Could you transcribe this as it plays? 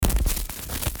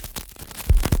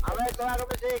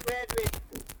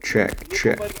Check,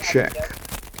 check, check.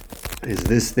 Is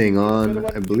this thing on?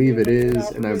 I believe it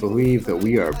is, and I believe that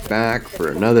we are back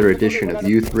for another edition of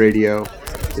Youth Radio,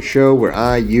 the show where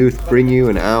I, Youth, bring you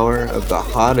an hour of the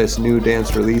hottest new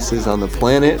dance releases on the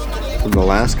planet from the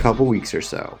last couple weeks or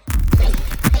so.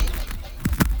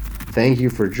 Thank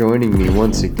you for joining me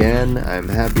once again. I'm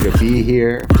happy to be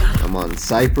here. I'm on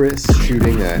Cyprus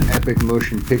shooting an epic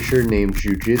motion picture named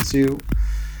Jiu-Jitsu.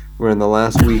 We're in the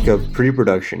last week of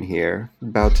pre-production here,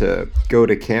 about to go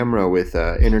to camera with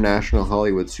international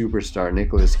Hollywood superstar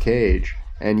Nicolas Cage,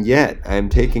 and yet I'm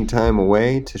taking time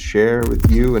away to share with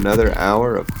you another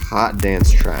hour of hot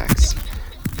dance tracks,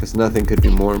 because nothing could be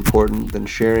more important than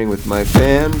sharing with my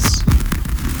fans,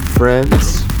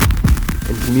 friends,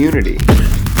 and community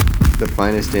the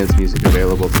finest dance music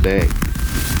available today.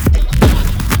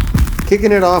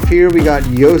 Kicking it off here, we got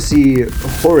Yoshi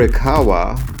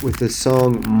Horikawa with the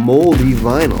song Moldy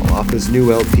Vinyl off his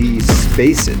new LP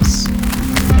Spaces.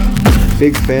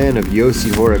 Big fan of Yoshi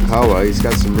Horikawa, he's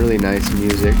got some really nice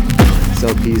music. This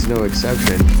LP is no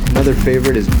exception. Another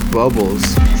favorite is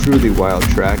Bubbles, truly wild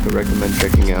track I recommend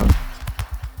checking out.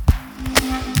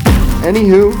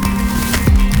 Anywho,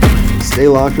 stay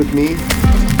locked with me.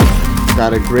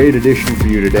 Got a great edition for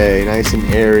you today, nice and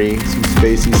airy, some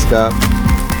spacey stuff.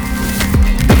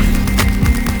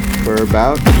 For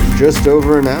about just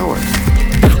over an hour.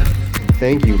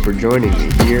 Thank you for joining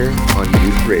me here on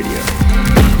Youth Radio.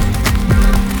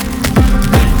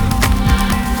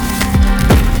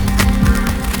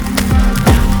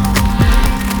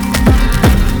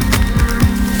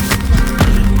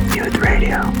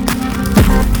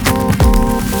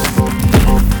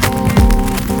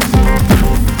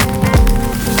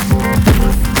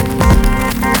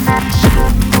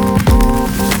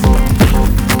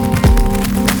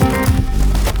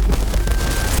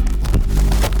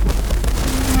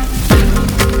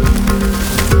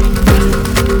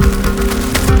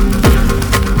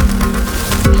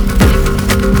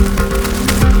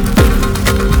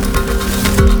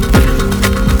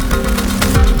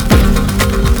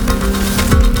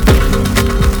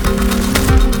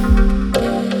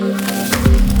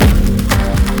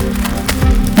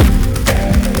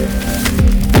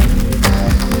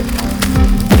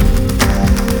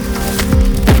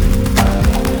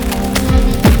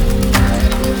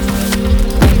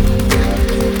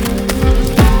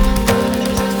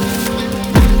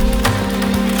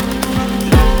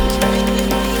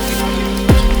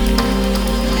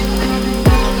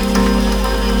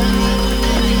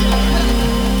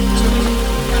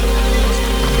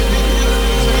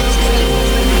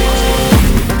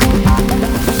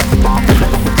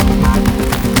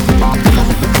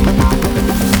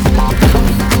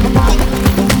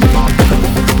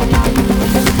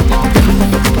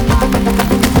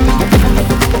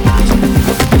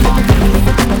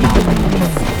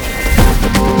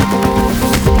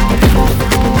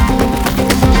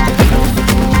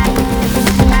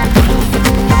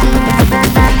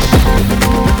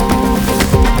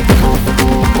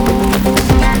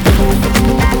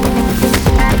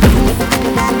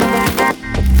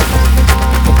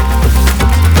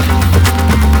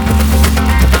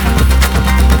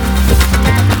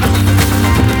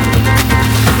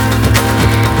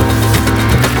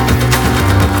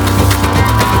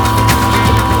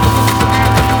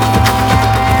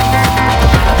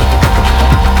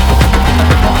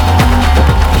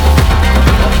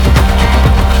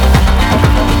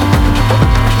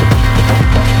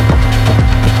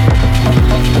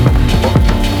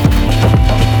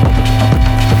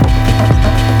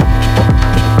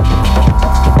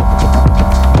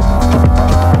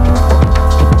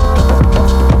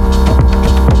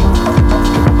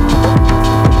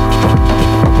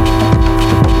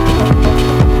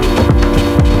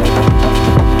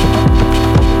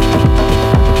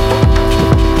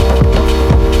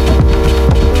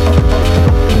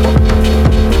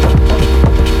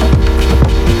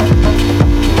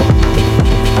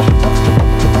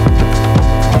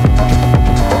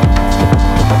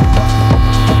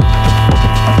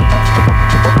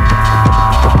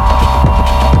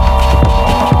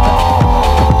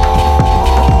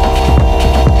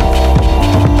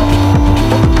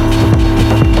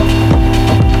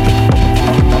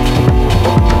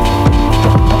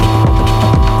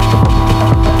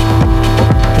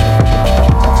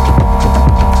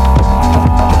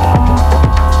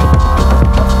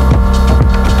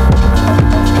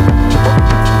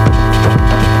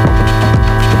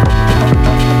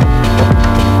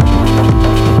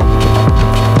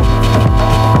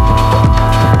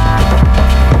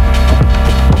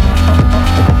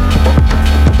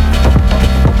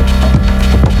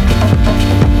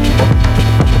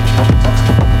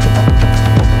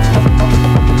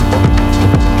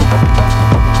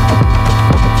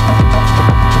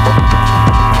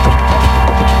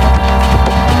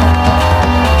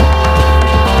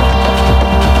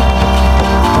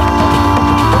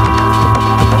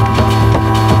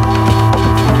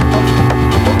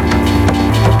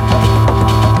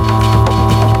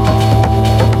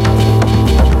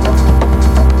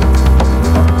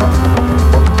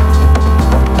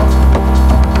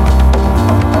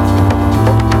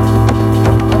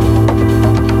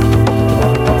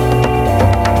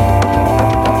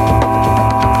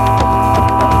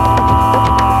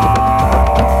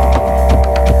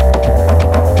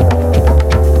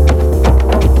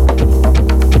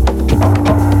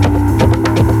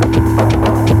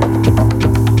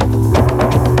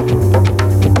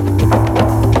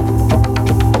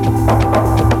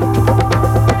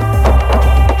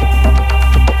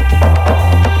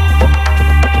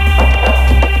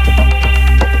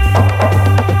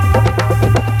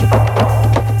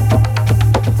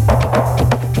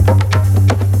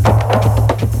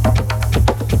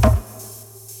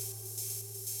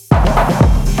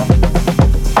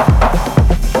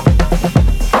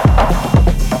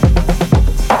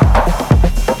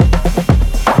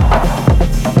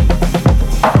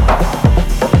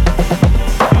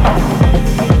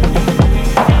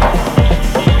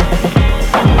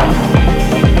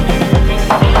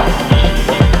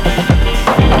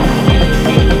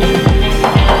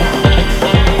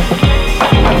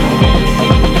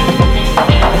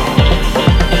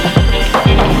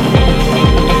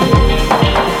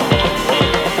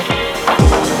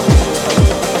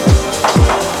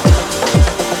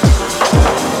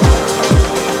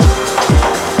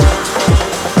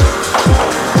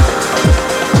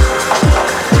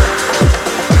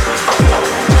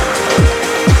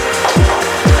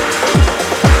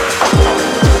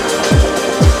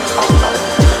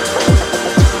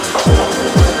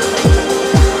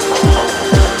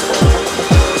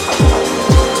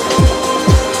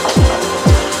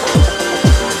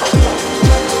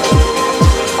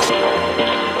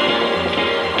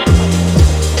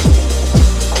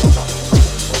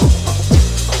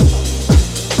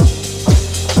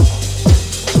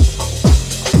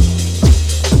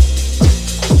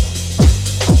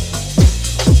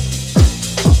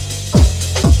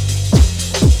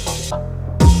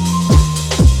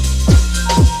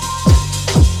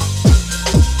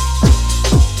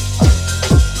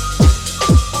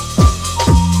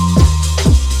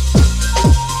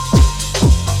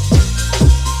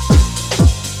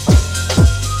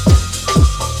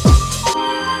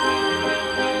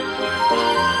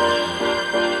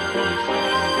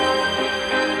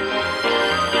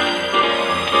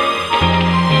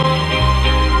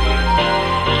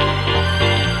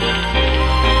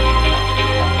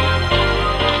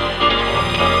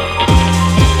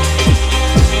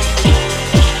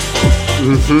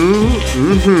 Big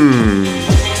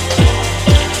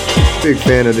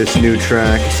fan of this new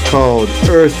track. It's called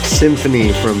Earth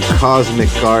Symphony from Cosmic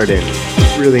Garden.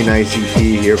 Really nice EP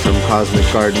here from Cosmic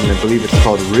Garden. I believe it's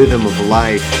called Rhythm of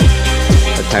Life.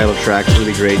 The title track's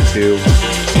really great too.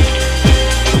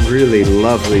 Really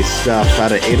lovely stuff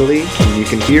out of Italy. And you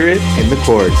can hear it in the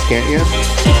chords, can't you?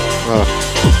 Oh,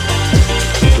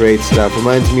 great stuff.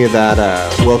 Reminds me of that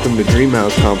Welcome to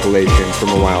Dreamhouse compilation from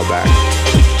a while back.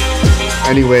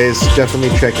 Anyways,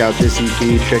 definitely check out this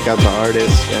EP, check out the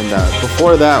artist. And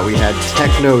before that, we had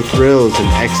Techno Thrills and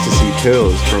Ecstasy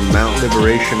Pills from Mount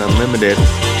Liberation Unlimited.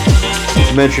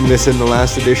 I mentioned this in the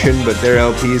last edition, but their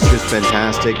LP is just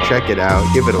fantastic. Check it out,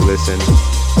 give it a listen.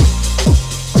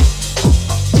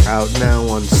 Out now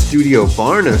on Studio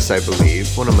Barnus, I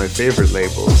believe, one of my favorite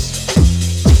labels.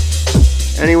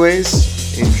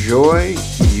 Anyways, enjoy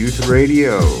Youth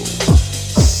Radio.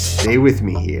 Stay with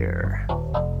me here.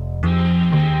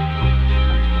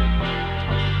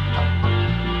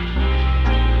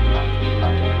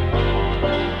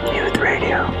 Youth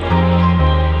Radio.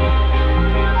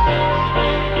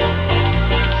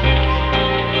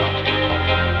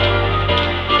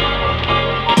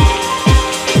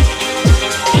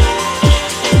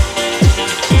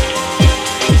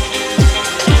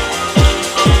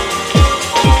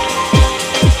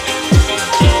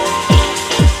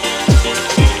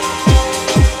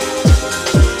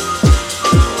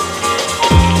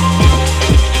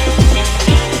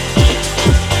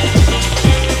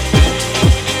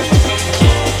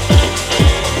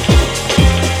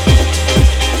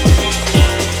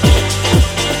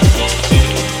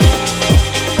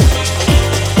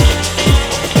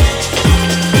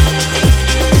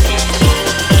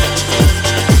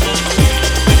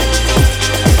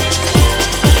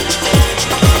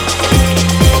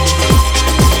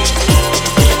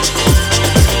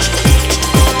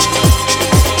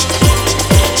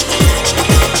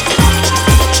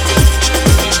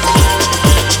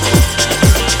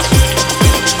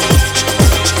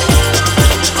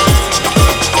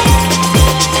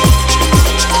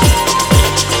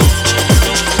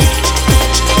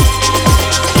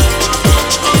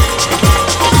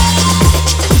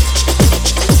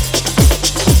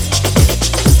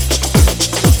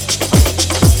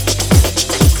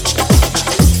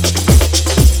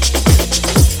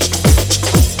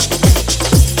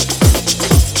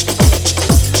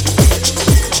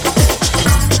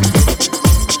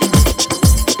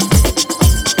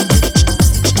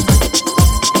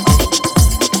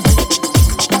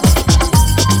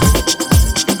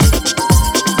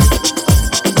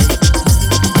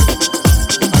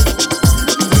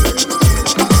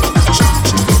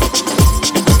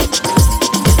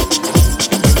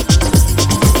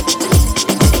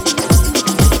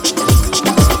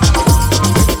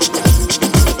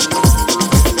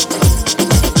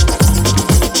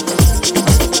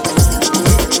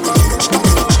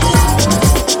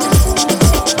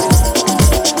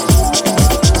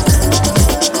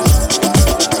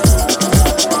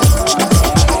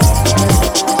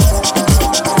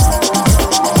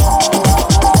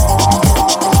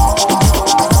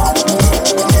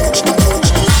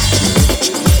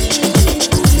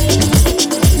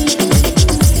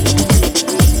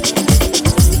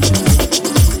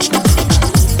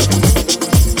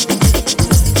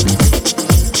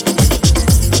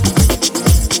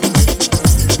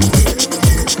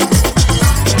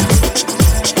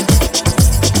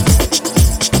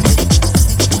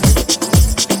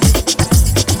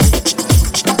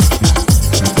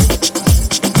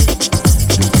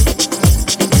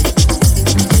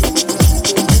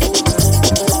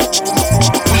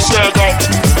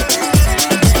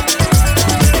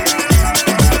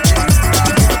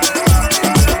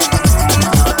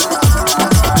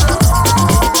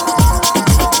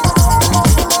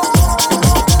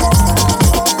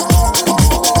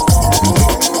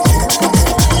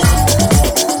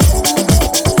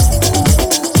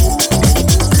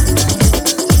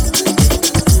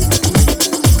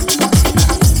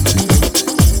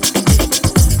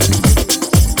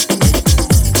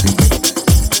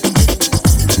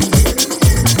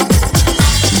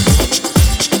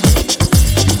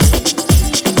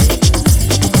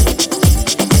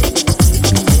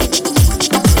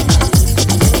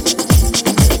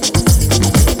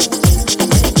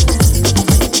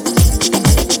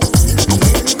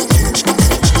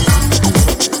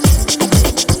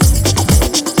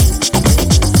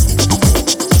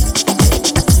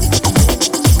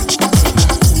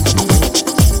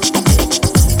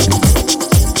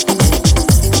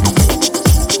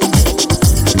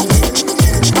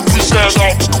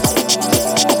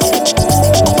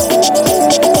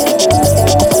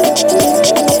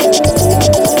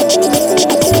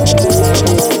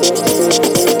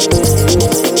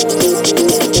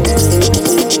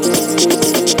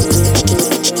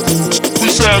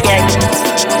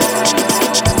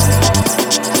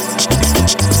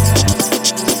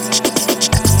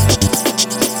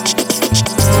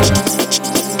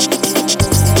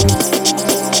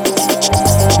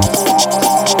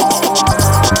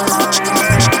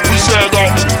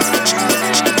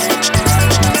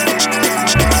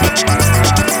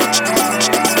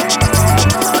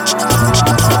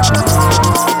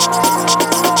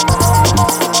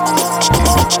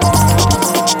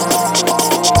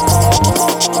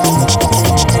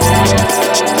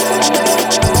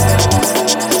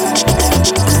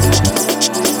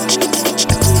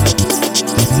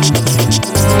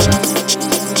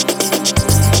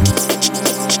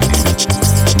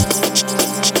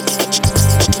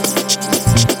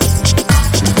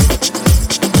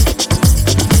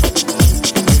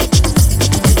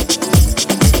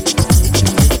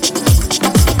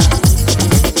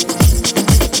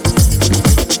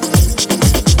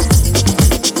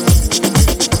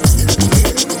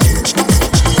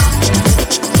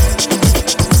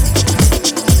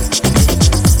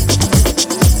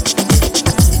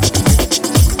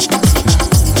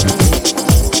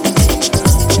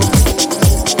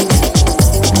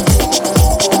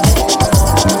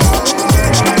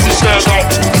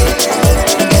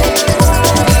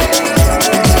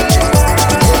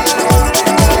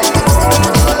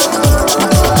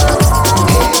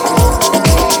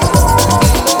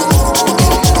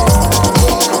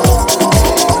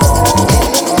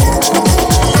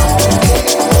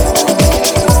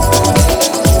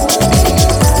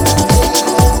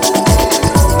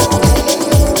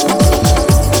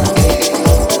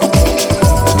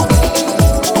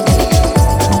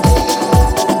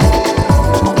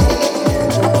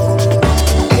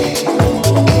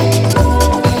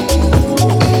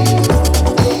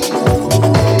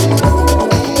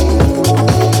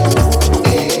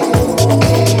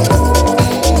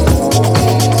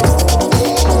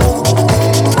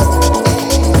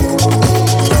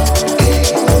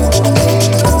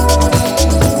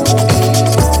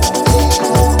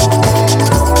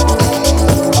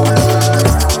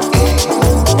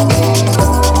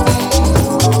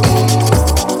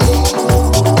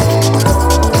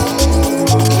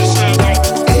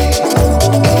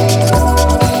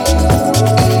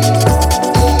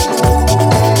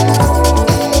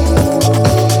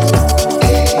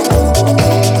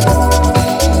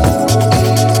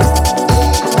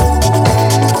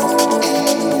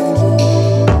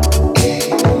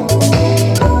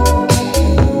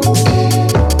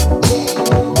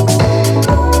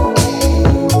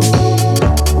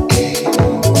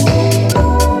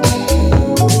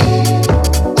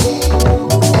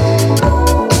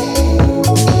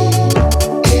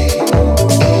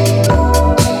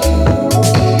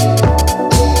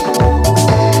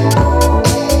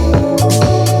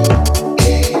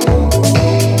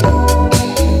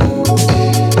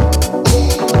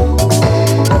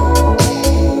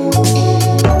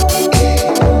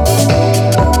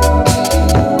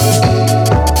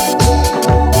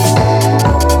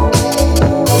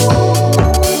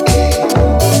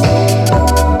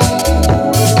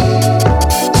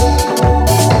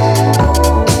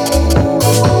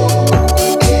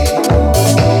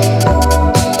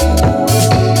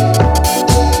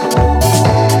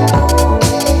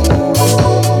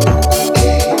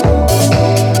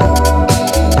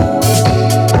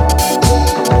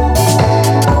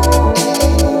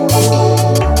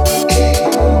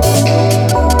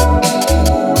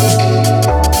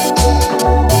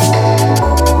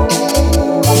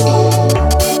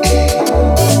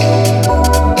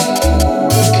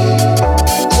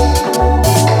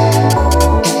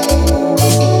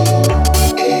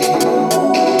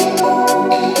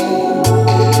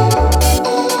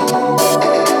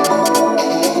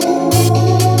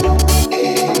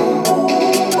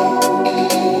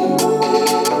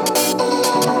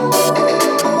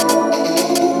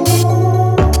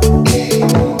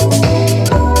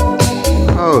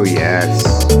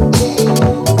 this.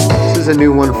 This is a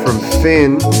new one from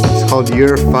Finn. It's called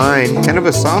You're Fine. Kind of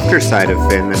a softer side of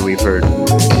Finn than we've heard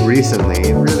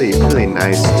recently. Really, really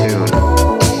nice tune.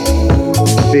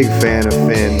 Big fan of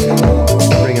Finn.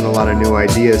 Bringing a lot of new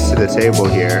ideas to the table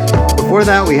here. Before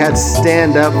that, we had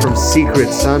Stand Up from Secret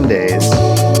Sundays.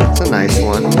 It's a nice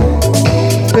one.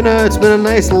 It's been a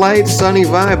nice, light, sunny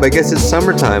vibe. I guess it's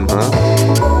summertime,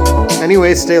 huh?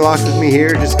 Anyway, stay locked with me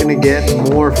here. Just gonna get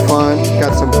more fun.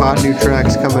 Got some hot new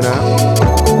tracks coming up.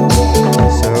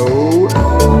 So,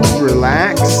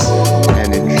 relax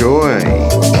and enjoy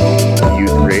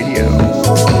Youth Radio.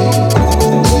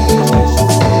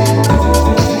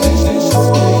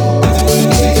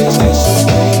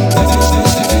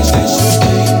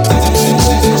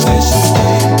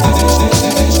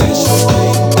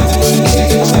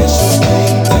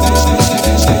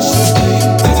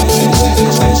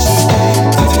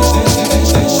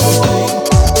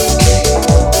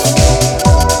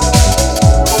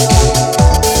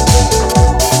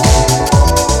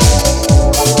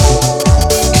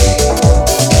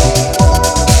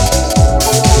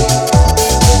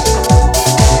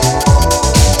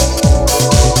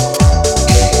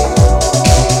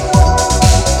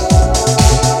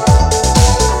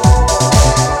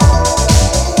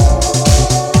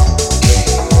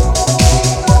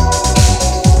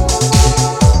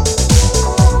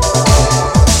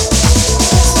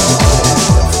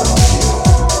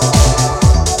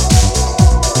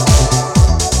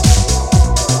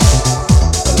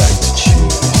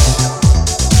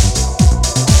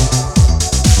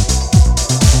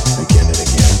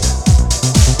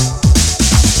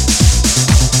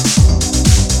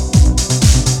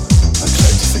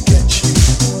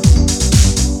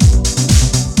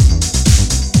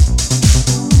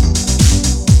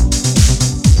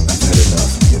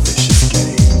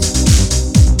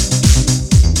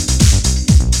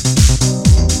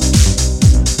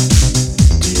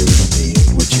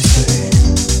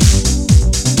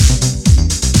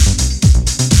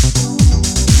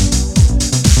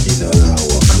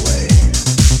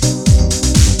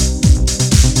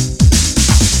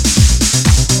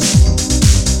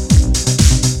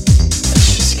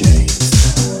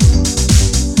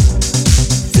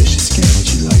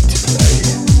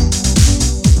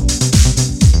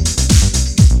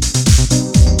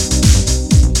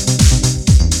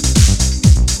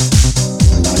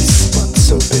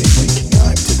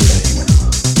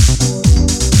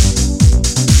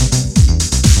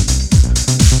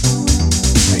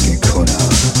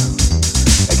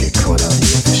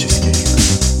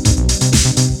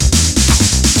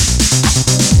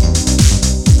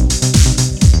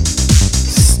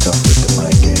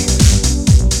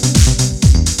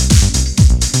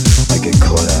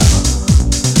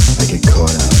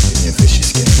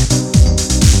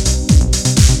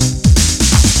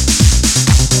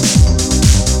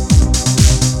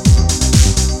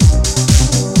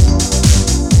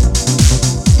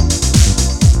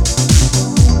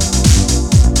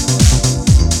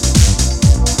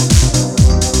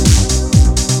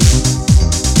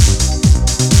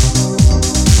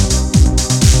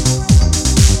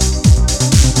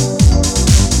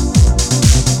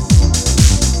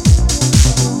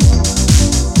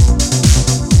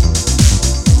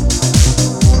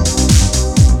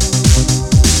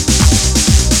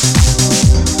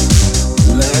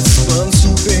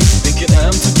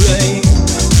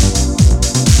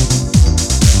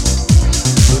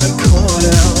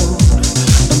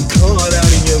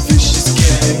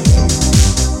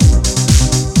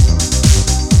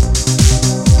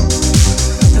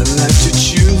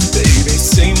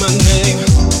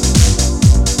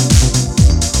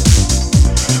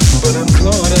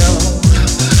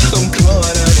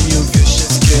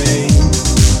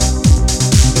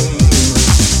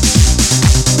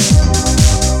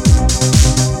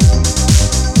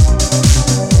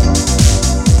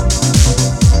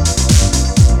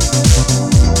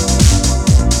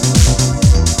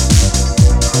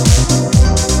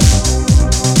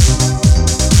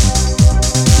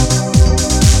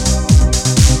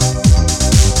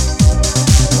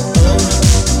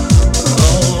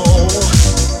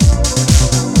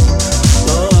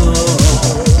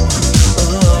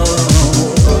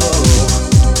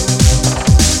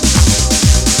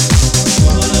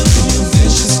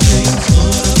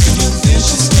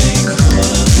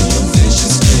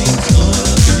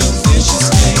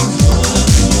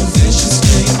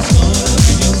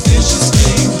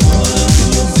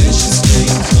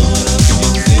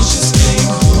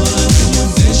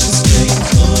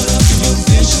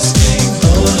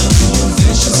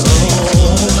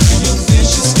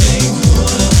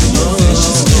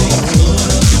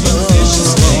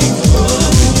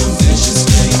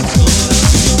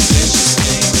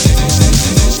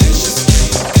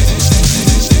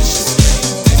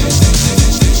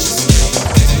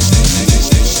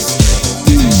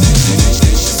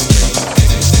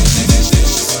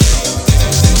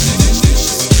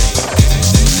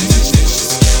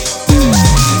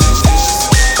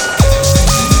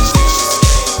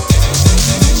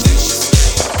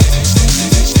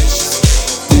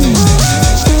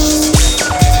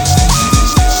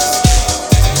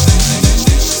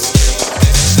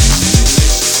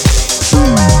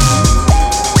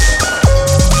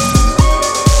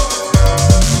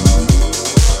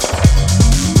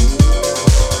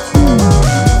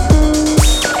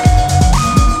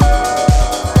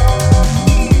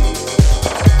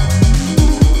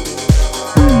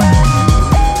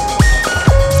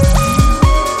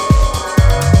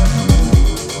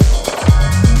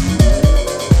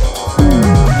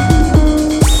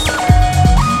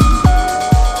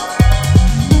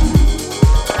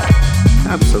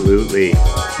 absolutely.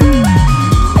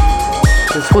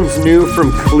 This one's new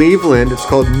from Cleveland. It's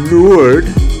called Nord.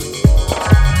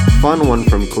 Fun one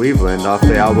from Cleveland off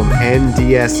the album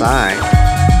NDSI.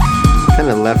 Kind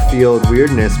of left field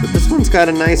weirdness, but this one's got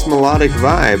a nice melodic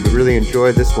vibe. I really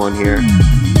enjoyed this one here.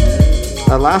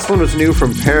 Last one was new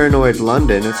from Paranoid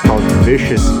London. It's called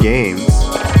Vicious Games,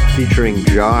 featuring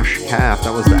Josh Caff.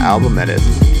 That was the album edit.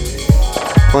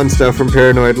 Fun stuff from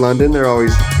Paranoid London. They're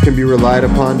always can be relied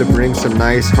upon to bring some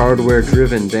nice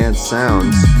hardware-driven dance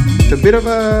sounds. It's a bit of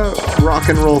a rock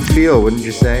and roll feel, wouldn't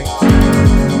you say?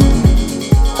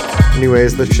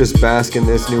 Anyways, let's just bask in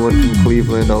this new one from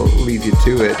Cleveland. I'll leave you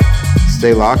to it.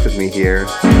 Stay locked with me here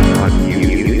on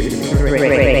you.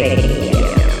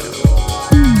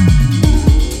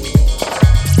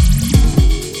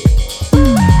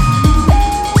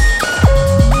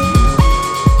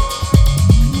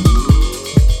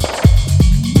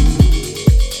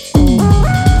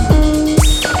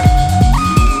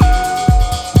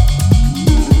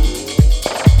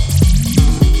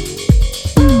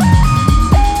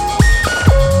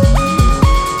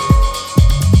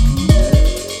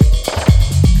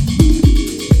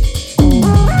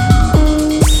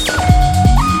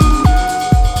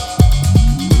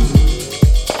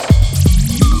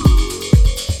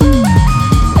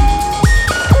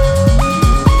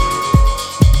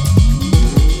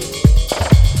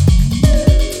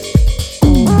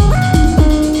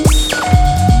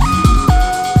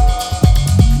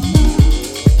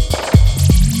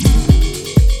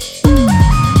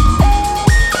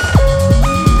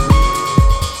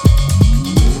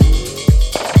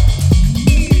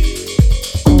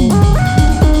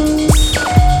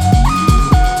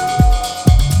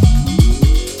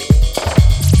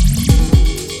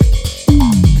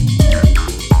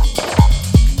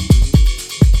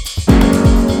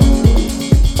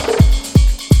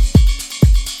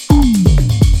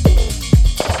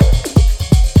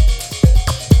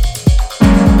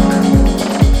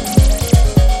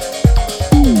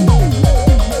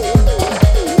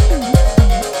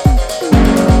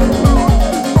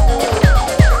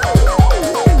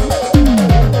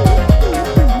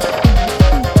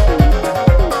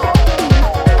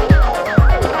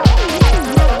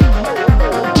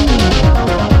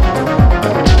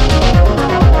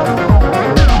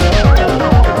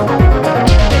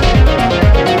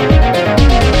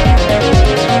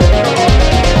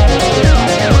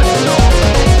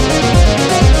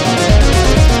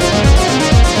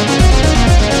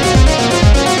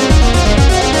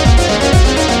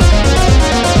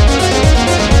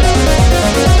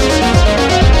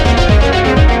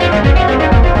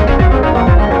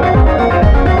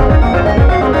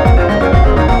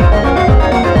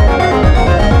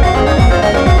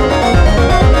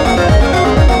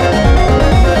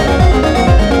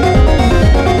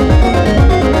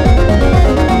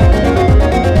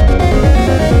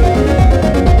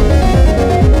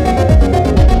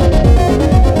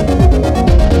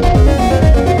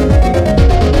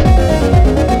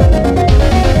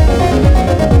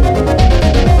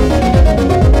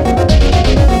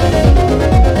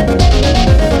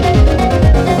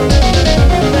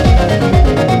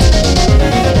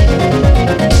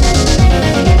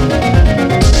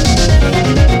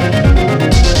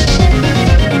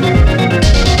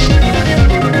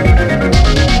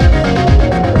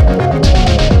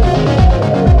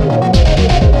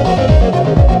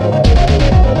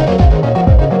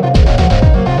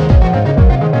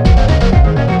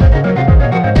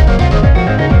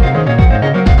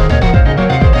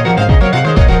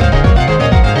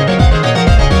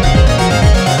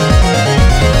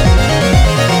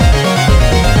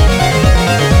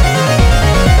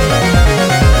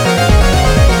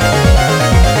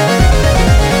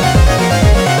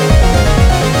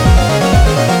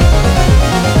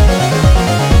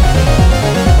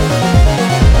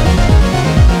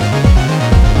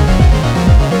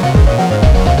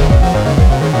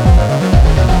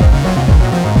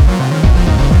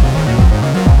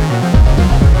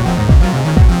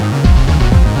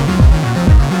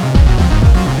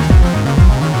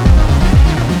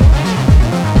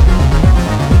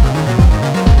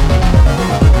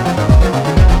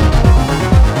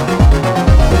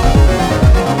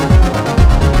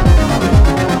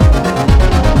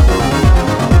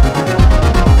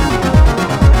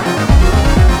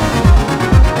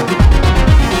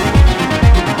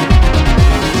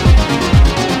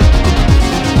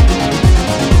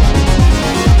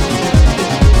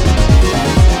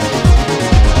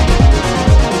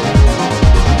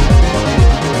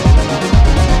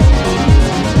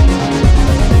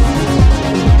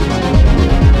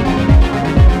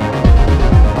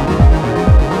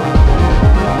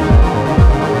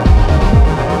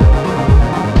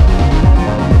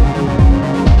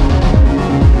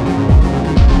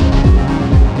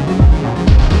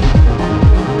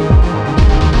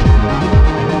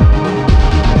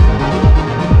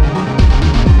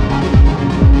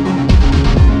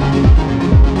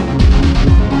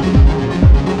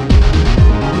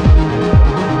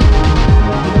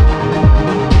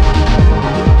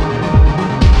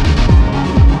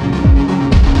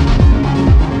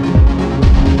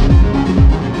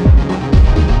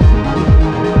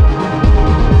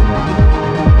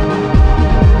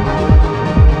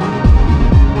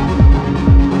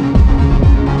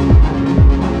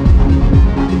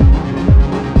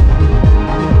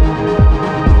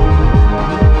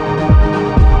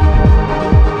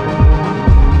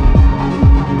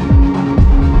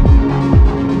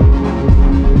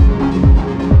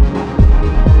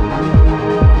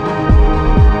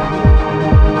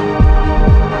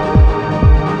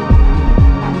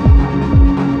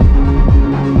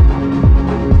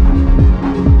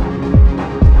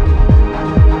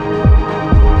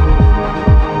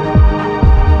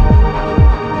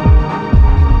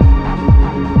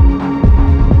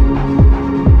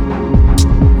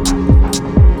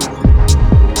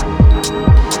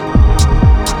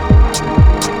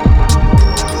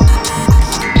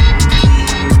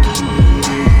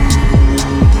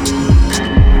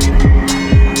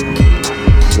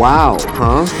 Wow,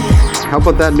 huh? How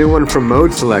about that new one from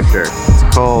Mode Selector? It's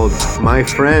called My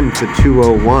Friend to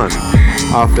 201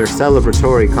 off their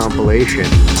celebratory compilation.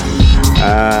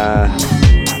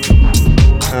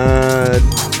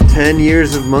 10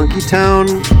 years of Monkey Town?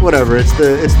 Whatever, it's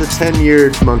the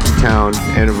 10-year Monkey Town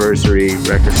anniversary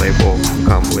record label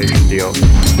compilation deal.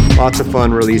 Lots of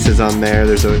fun releases on there.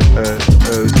 There's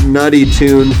a nutty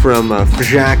tune from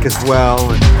Fjak as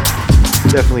well.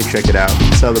 Definitely check it out.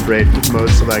 Celebrate with Mode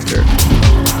Selector.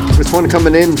 This one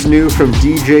coming in is new from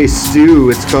DJ Stu.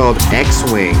 It's called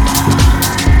X-Wing.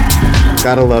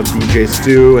 Gotta love DJ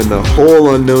Stu and the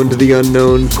whole Unknown to the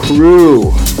Unknown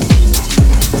crew.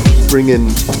 Bringing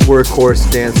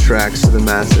workhorse dance tracks to the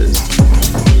masses.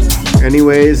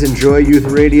 Anyways, enjoy Youth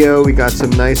Radio. We got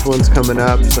some nice ones coming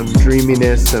up. Some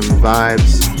dreaminess, some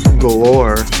vibes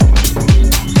galore.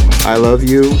 I love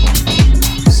you.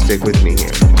 Stick with me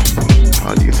here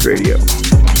on Youth Radio.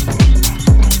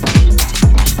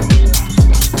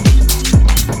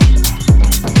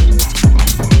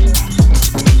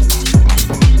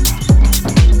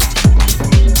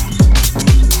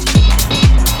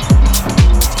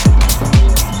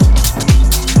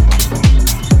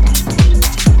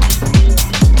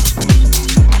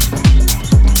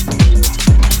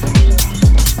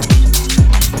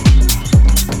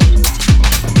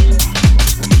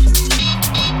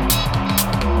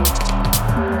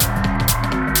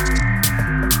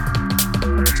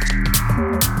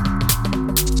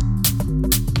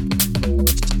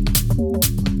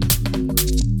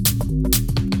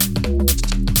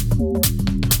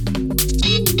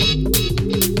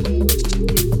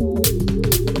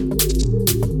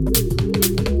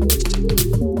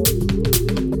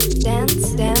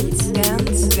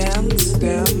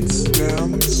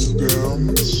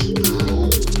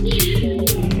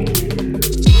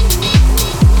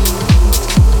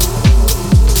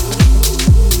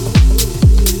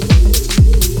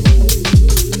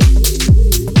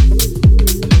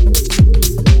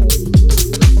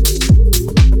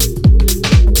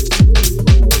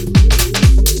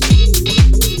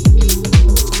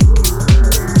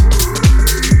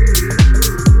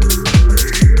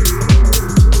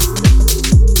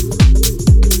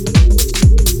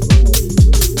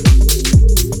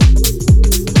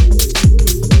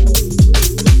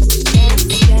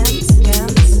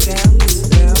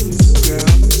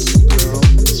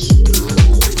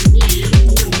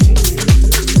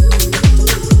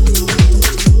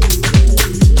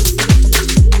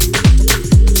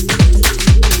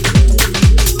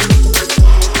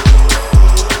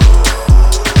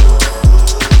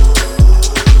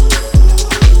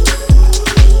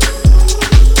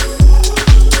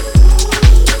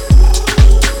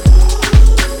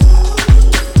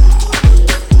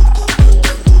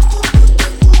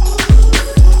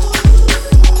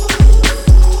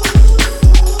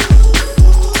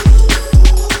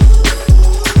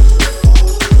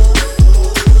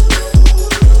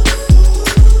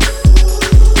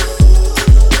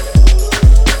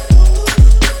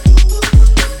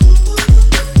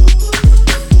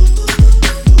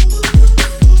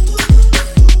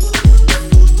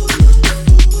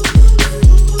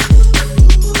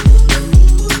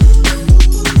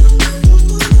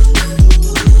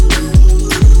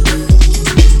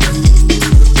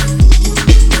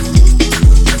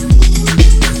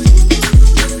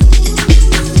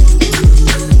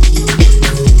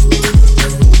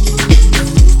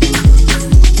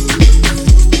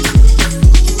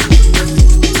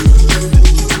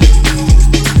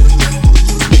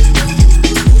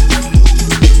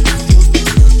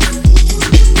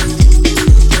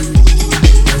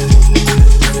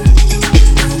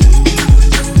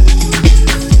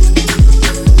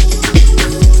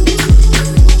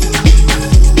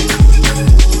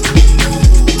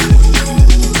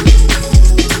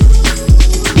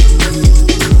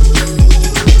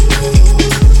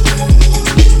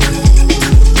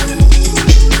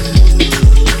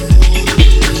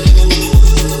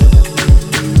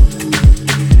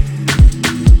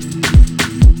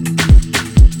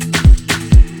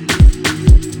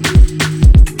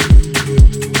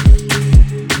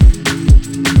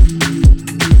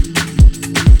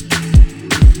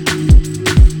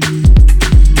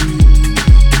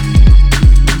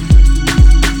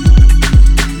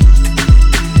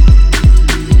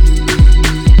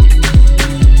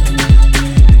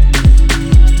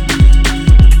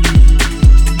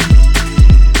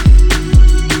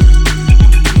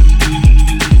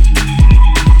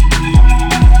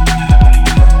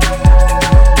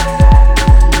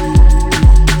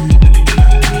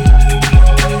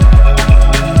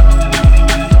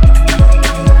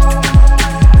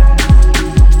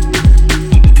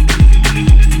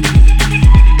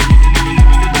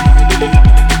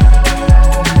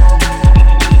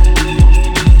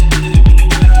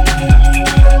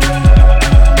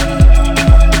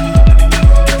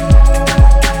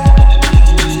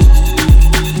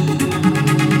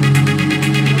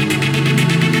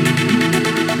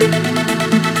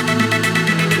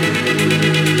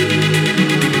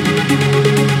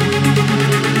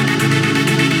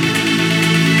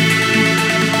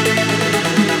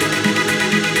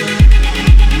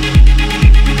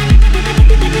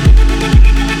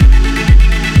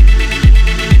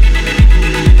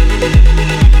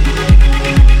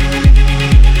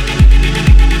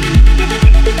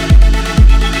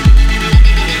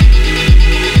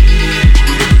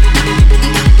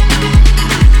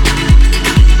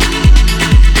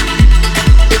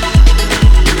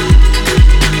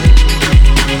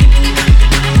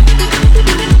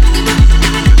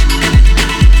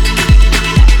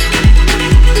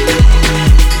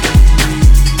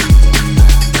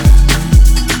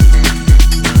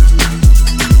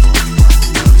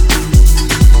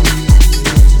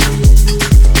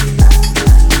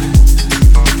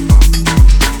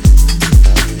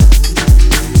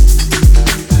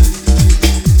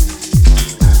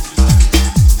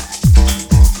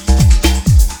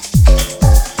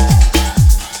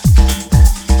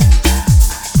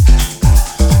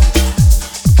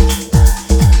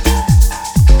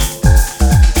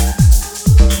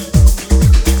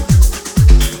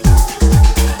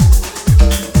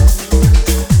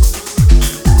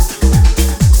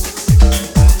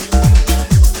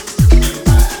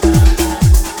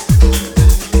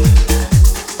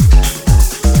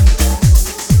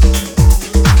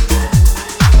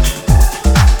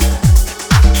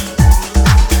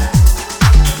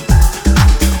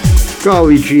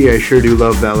 Golly gee, I sure do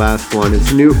love that last one.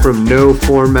 It's new from No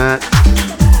Format.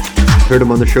 Heard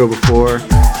him on the show before.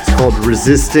 It's called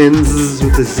Resistance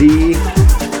with a Z.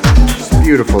 Just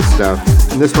beautiful stuff.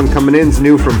 And this one coming in is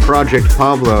new from Project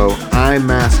Pablo. I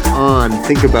Mask On.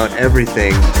 Think About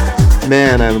Everything.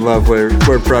 Man, I love where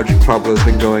Project Pablo's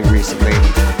been going recently.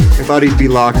 I thought he'd be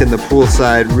locked in the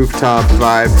poolside rooftop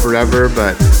vibe forever,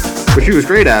 which he was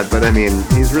great at, but I mean,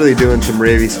 he's really doing some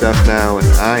ravey stuff now, and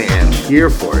I am here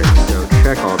for it. So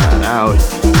check all that out.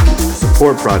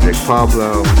 Support Project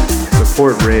Pablo,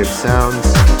 support rave sounds,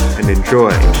 and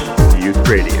enjoy Youth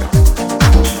Radio.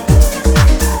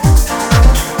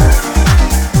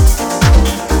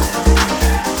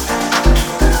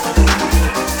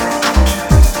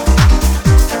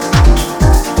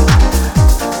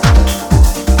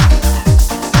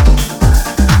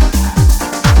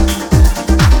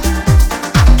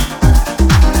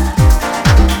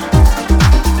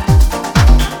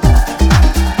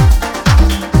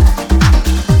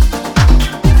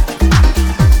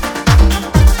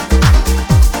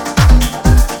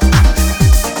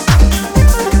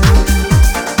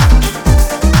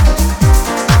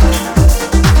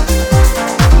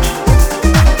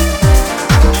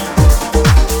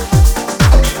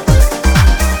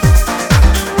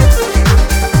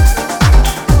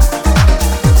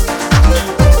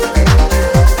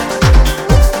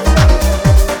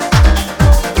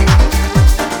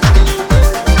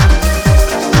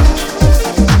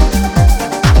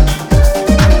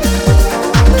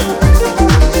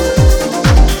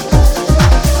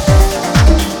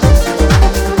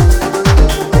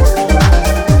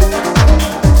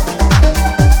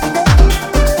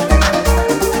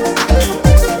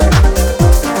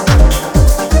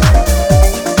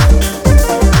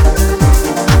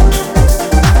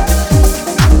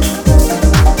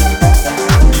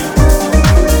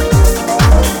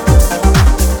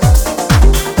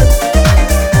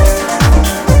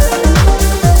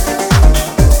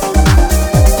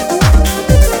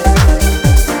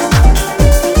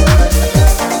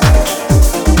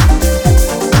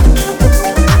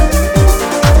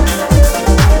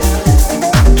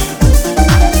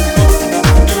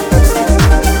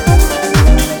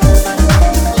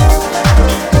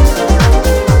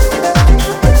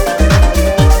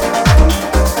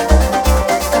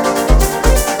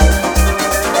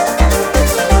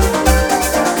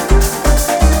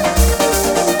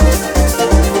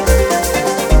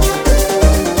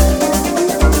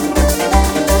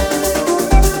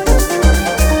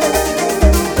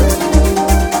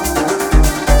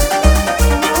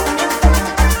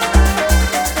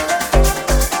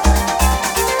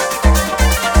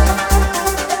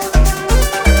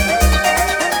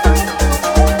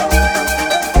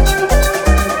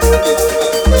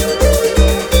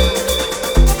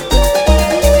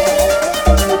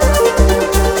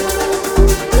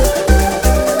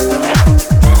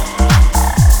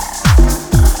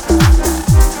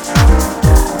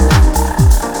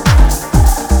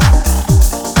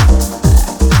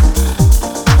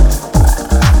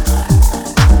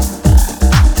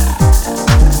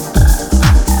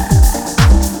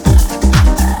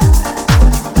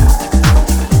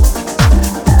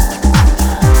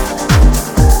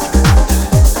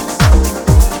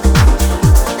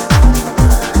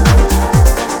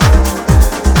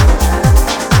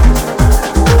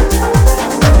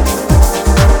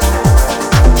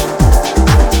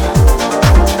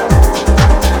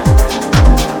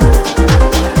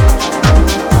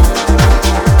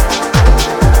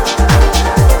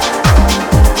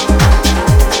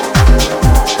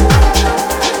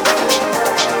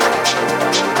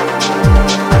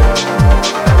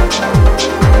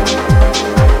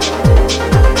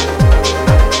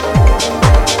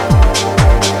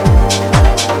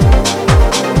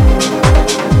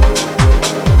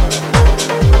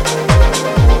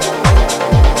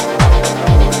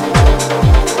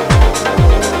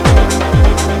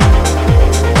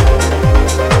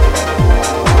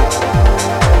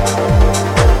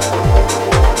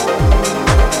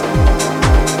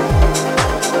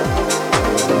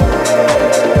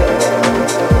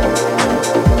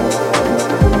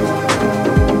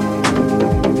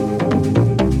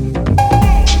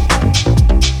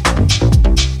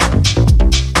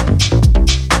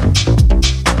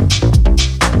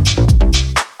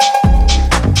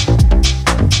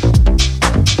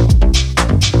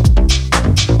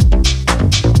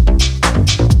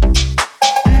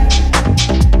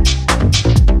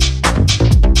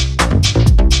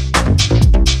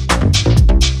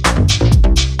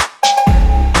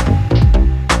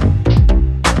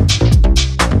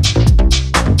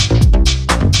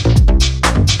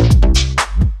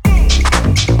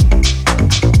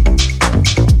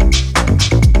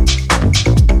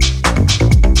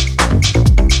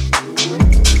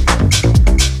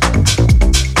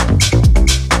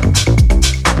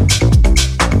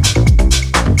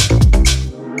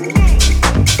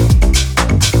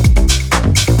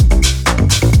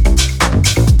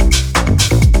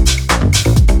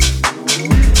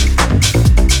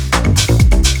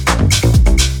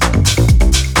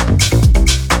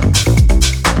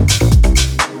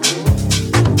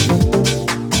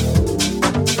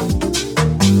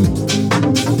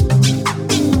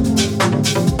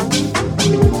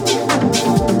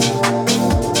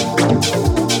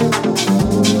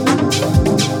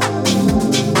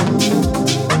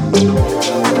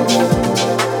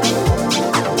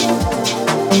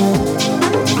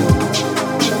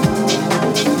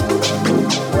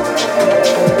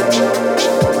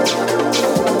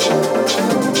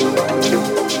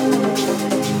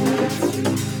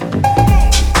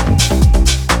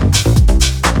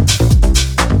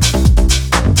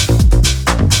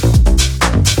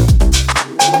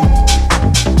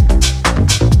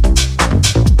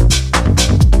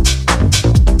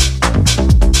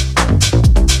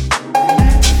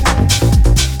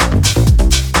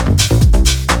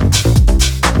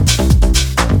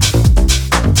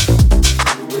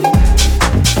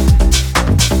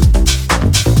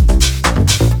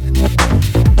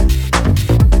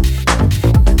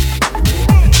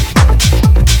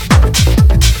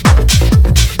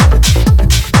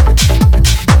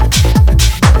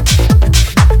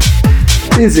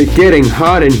 Is it getting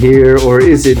hot in here, or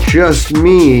is it just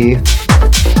me?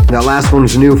 That last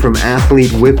one's new from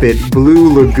Athlete Whippet,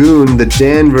 Blue Lagoon, the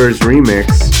Danvers remix.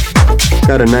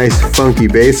 Got a nice funky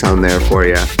bass on there for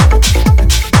you.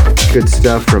 Good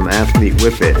stuff from Athlete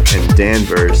Whippet and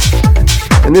Danvers.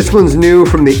 And this one's new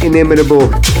from the inimitable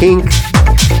Kink.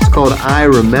 It's called I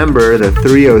Remember, the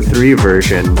 303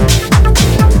 version.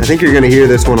 I think you're going to hear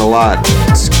this one a lot.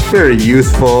 It's very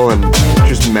youthful and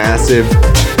just massive.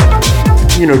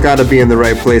 You know, gotta be in the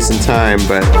right place and time,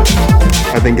 but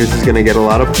I think this is gonna get a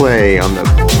lot of play on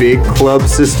the big club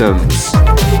systems,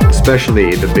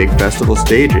 especially the big festival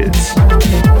stages.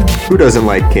 Who doesn't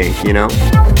like Kink, you know?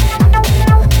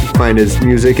 You find his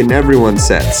music in everyone's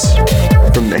sets,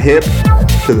 from the hip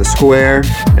to the square,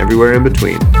 everywhere in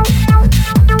between.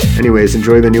 Anyways,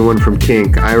 enjoy the new one from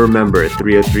Kink. I Remember,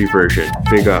 303 version.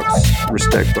 Big ups.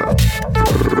 Respect, bud.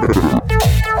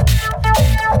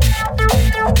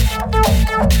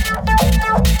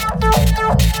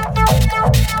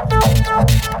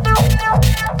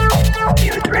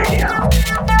 Youth Radio.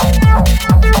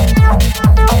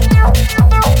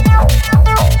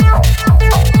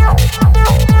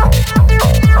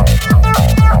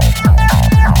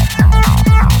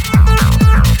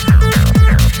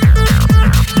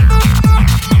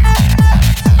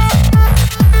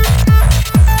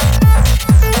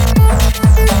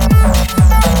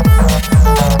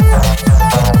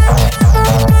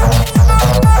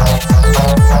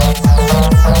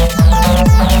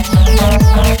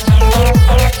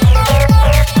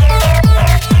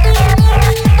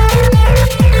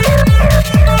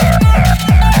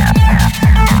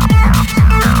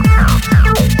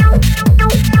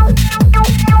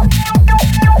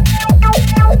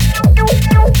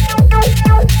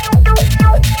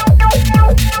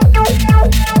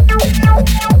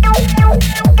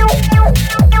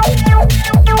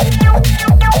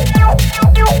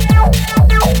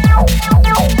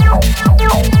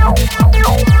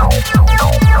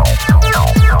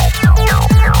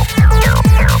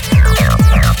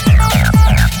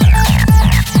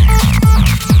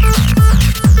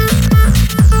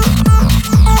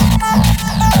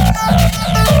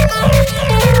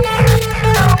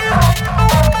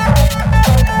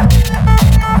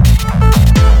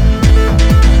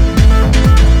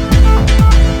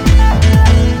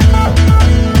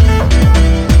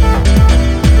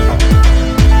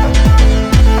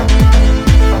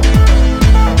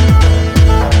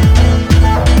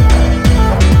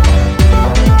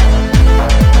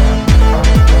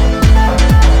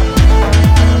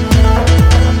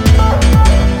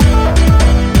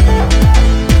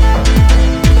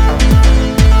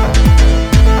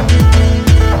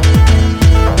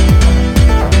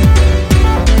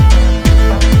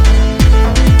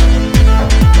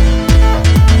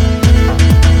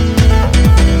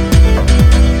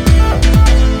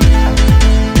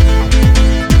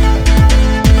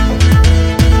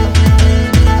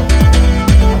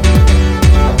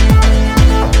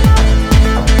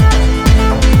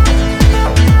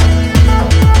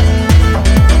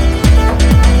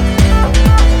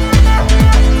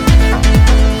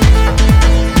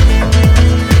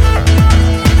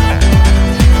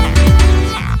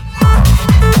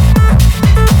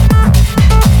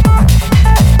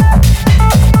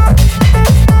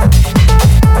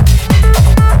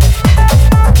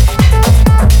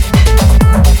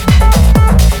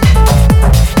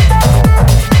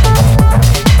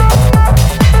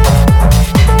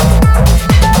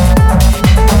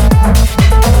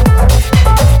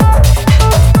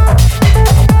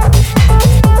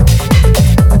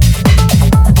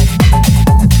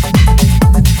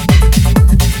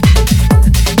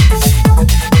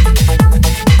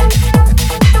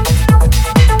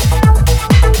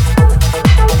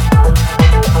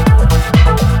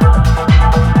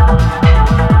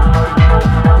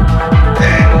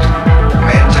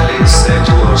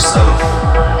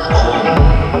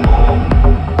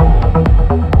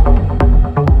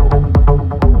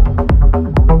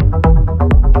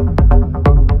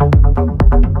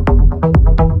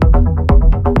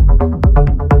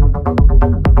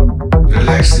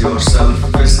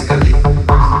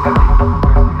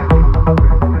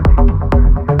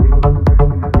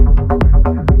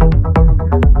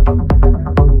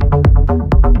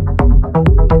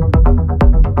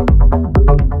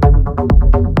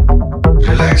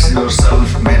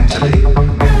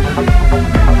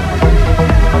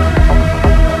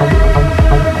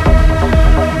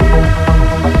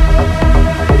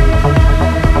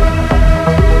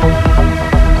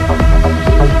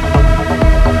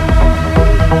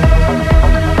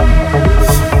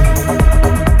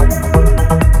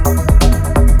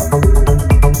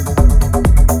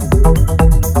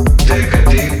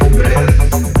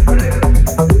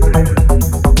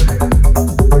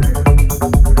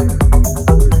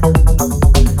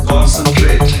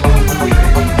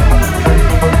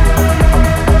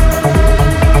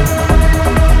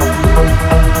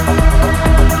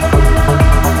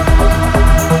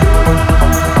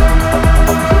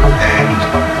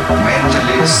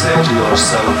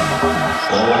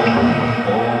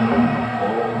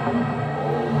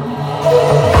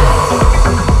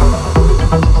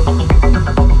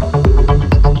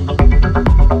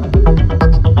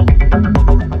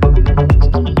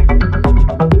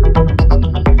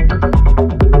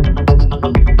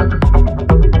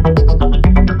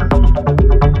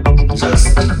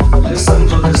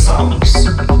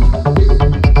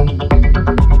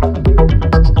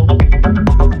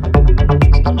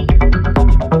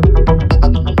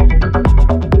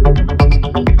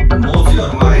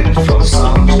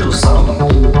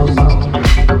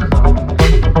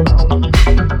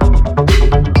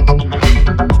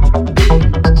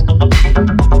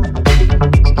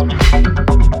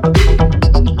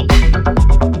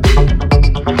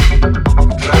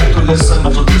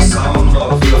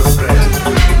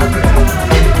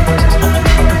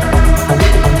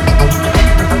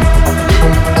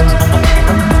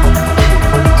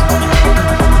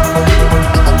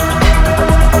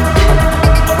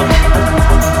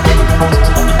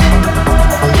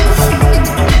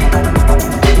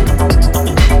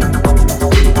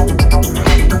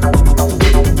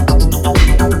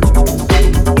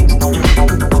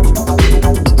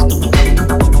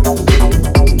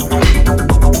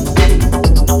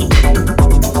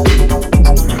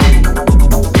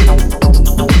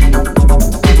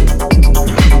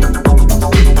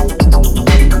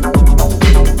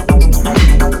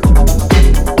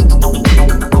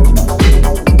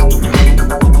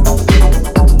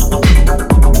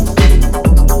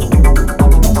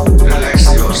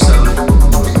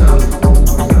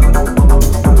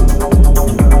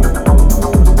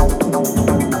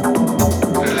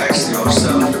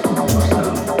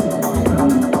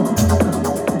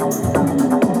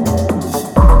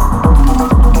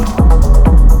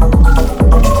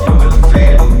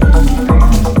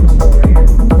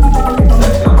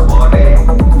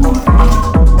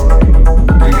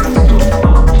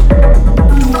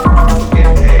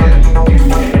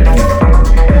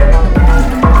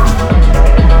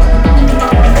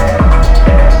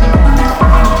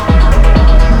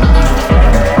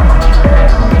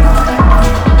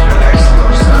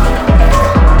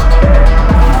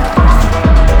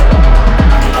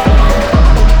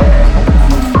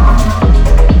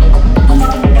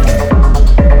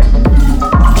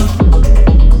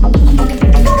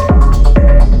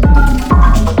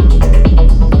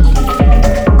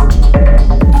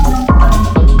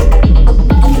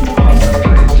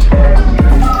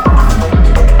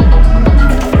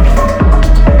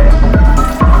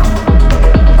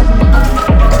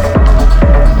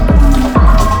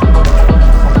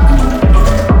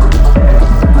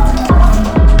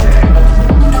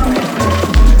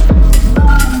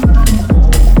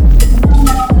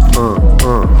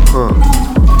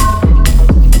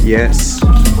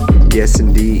 Yes,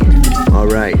 indeed. All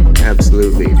right,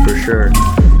 absolutely, for sure.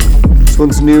 This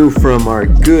one's new from our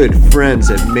good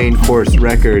friends at Main Course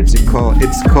Records.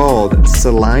 It's called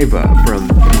Saliva from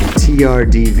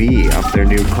TRDV off their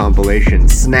new compilation,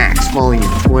 Snacks Volume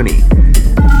 20.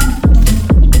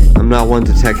 I'm not one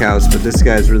to tech house, but this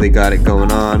guy's really got it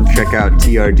going on. Check out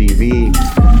TRDV.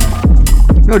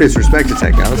 No disrespect to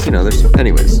tech house,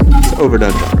 anyways, it's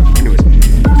overdone genre. Anyways,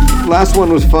 last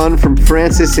one was fun from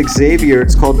Francis Xavier.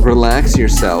 It's called Relax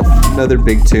Yourself. Another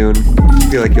big tune. I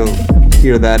feel like you'll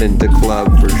hear that in the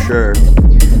club for sure.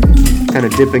 Kind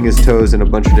of dipping his toes in a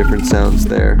bunch of different sounds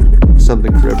there.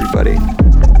 Something for everybody.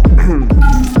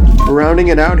 We're rounding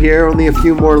it out here. Only a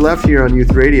few more left here on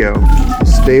Youth Radio.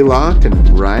 Stay locked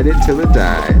and ride it till it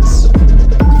dies.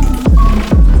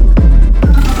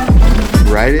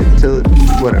 Ride it till it,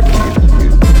 whatever. You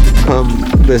come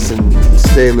listen,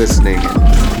 stay listening,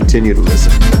 and continue to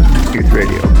listen. Youth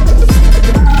Radio.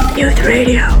 Youth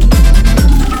Radio.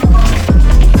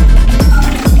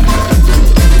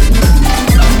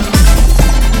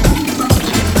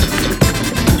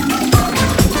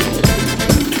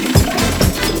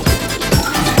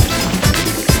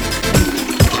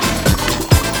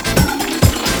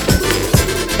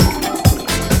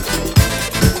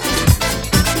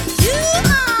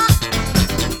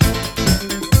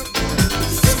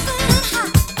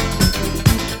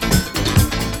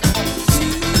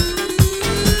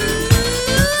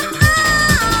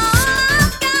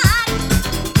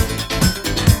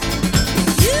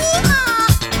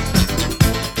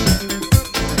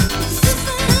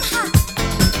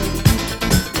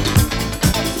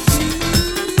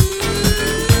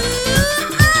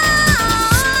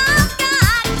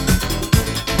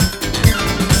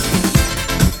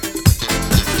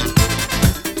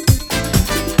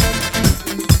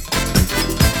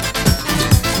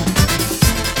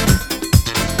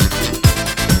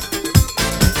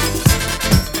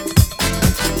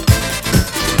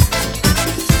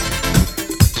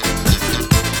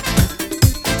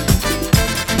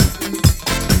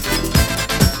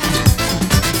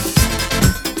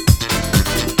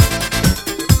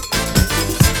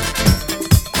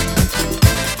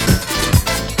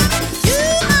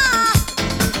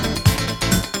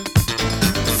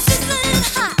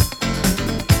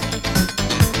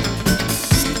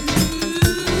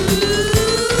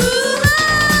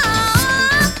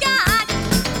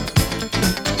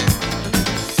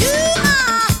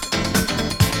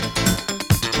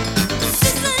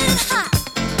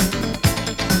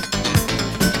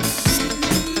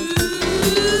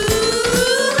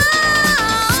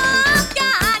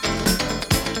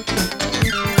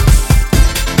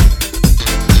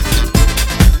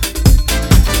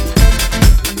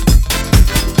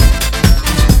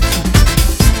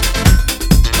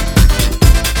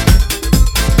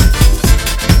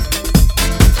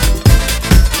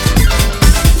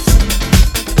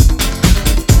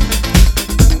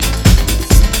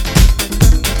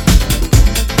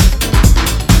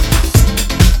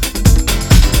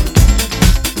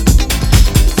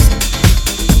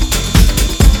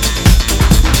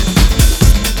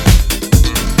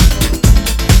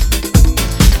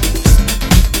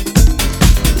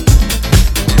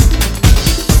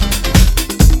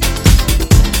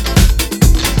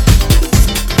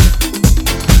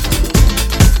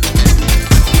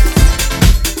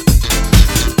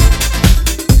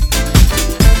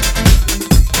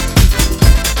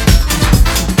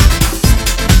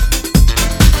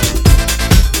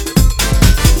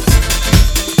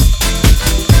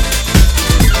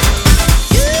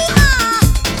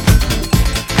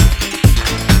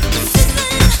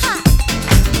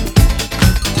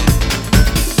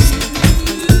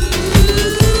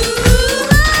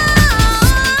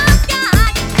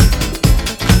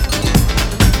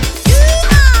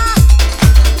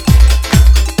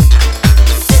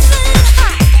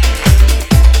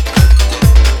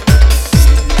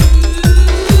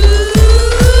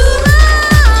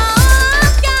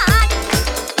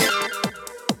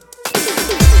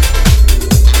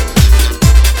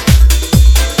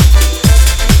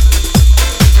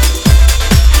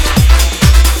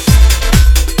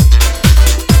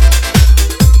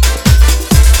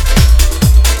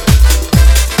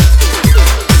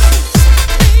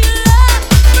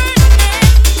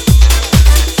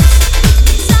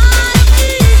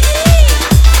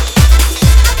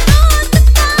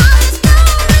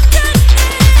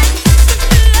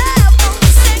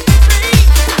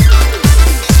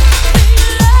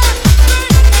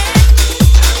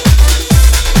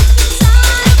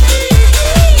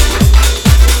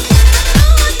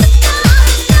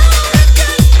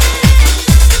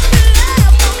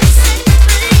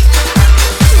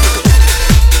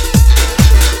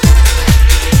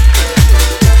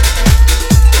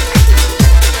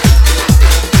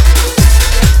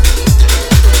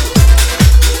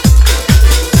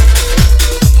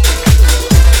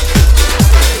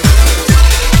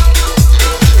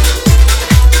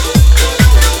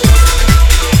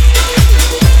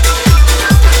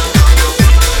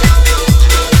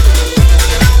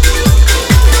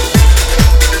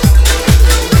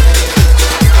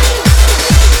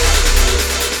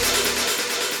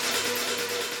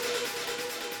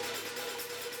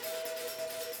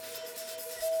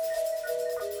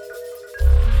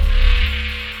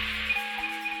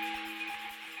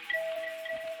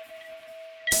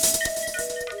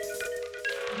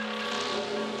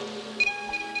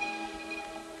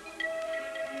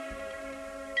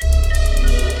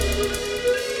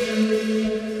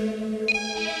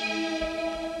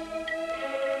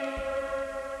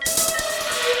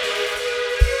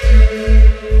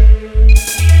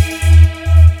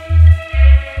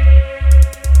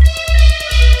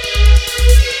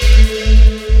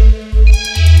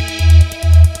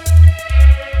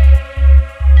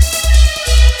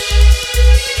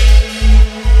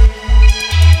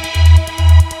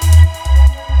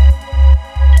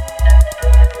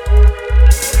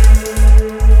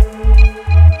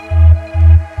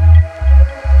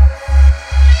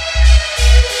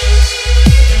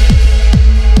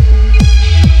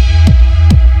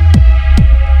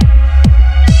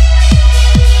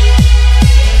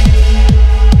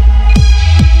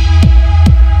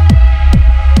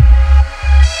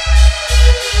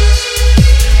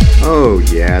 Oh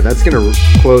yeah, that's gonna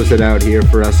close it out here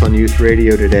for us on Youth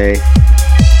Radio today.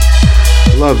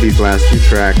 Love these last two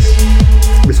tracks.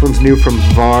 This one's new from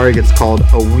Varg. It's called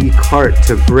A Weak Heart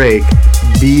to Break,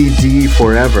 BD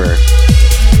Forever.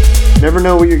 Never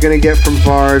know what you're gonna get from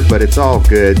Varg, but it's all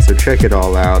good, so check it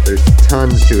all out. There's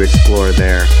tons to explore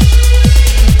there.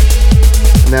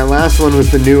 And that last one was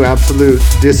the new Absolute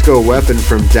Disco Weapon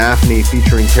from Daphne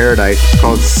featuring Paradise. It's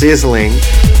called Sizzling,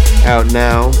 out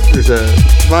now. There's a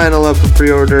vinyl up for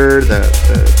pre-order. The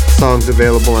song's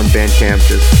available on Bandcamp.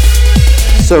 Just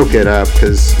soak it up,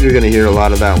 because you're going to hear a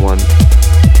lot of that one.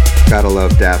 Gotta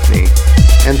love Daphne.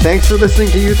 And thanks for listening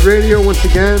to Youth Radio once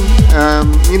again.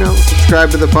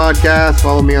 Subscribe to the podcast,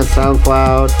 follow me on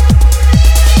SoundCloud.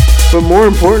 But more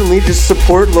importantly, just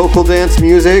support local dance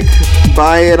music.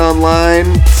 Buy it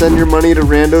online. Send your money to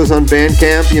randos on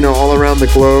Bandcamp, all around the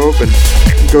globe. And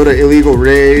go to illegal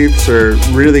raves or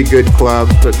really good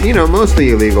clubs. But,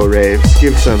 mostly illegal raves.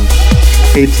 Give some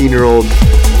 18-year-old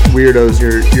weirdos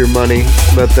your money.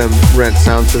 Let them rent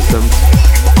sound systems.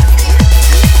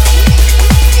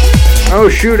 Oh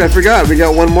shoot, I forgot. We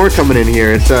got one more coming in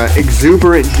here. It's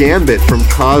Exuberant Gambit from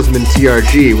Cosmin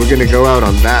TRG. We're going to go out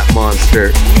on that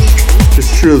monster.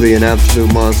 Just truly an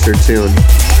absolute monster tune.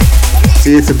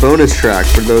 See, it's a bonus track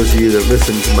for those of you that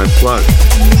listen to my plugs.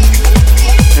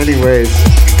 Anyways,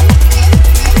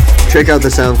 check out the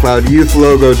SoundCloud,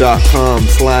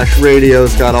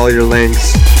 youthlogo.com/radio's got all your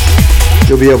links.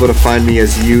 You'll be able to find me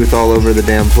as Youth all over the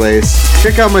damn place.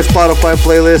 Check out my Spotify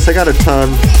playlist. I got a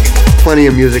ton. Plenty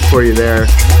of music for you there.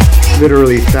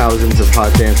 Literally thousands of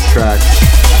hot dance tracks.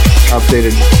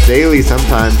 Updated daily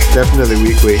sometimes, definitely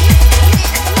weekly.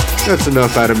 That's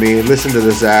enough out of me. Listen to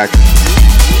the Zach.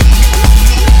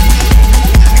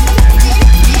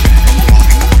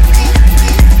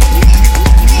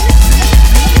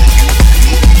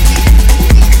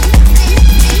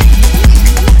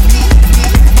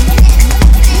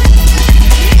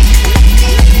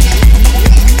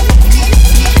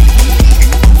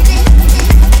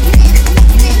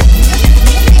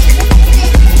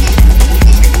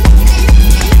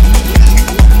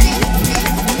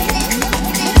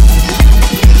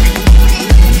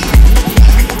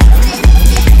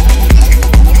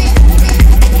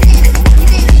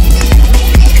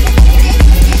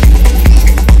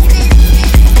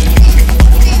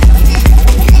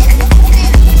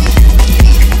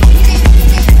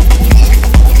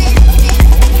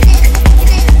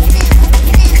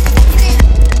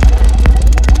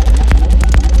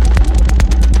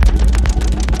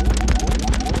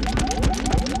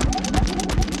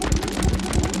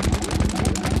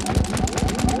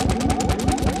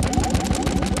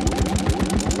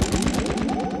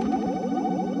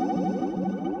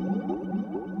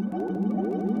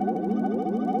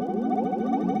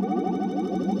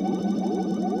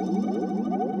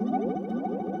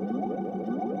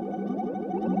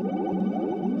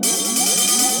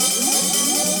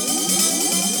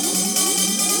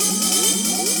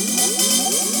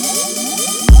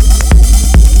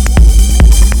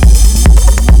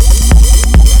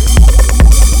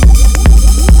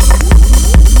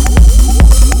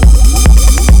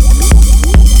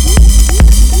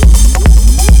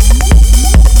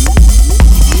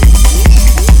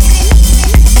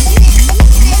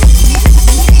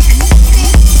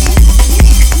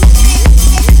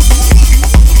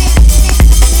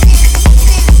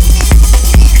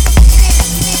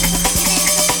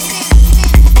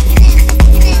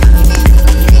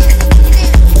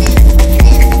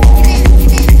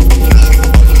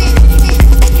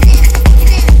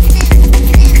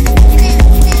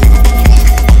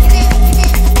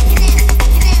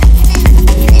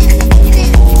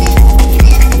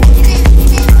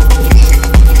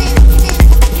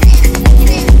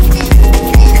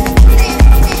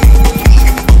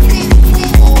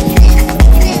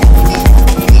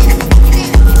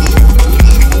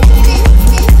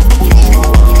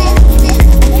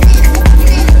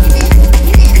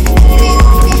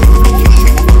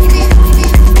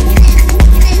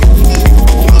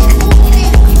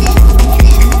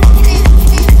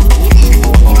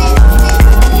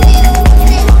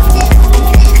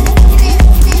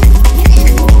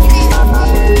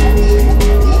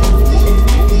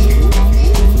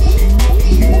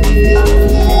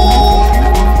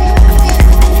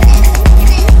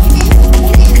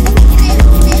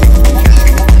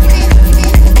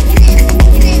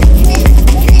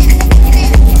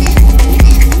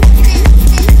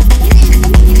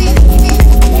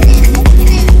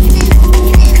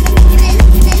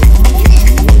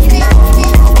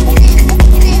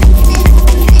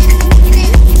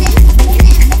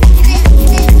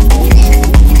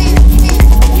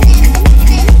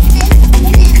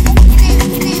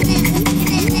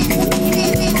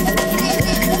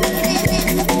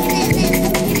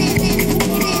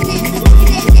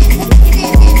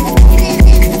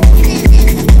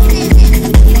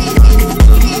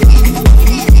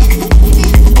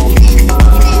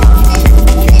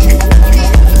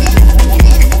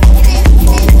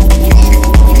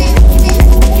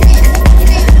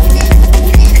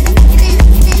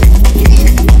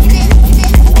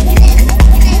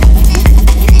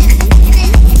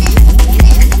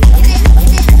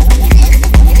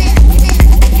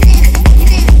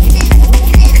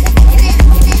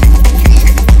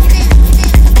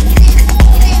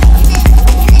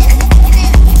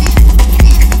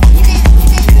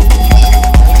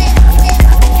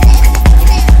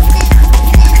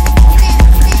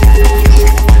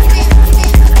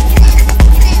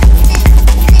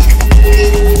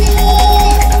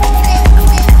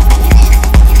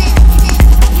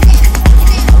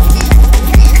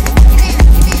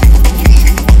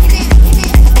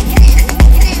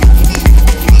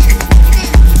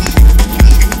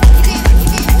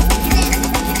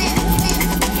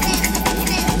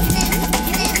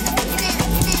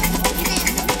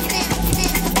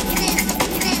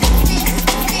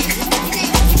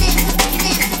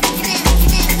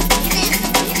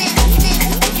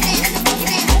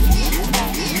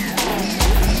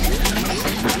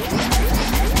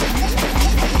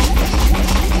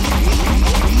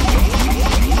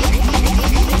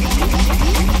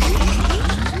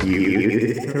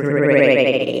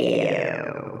 Radio.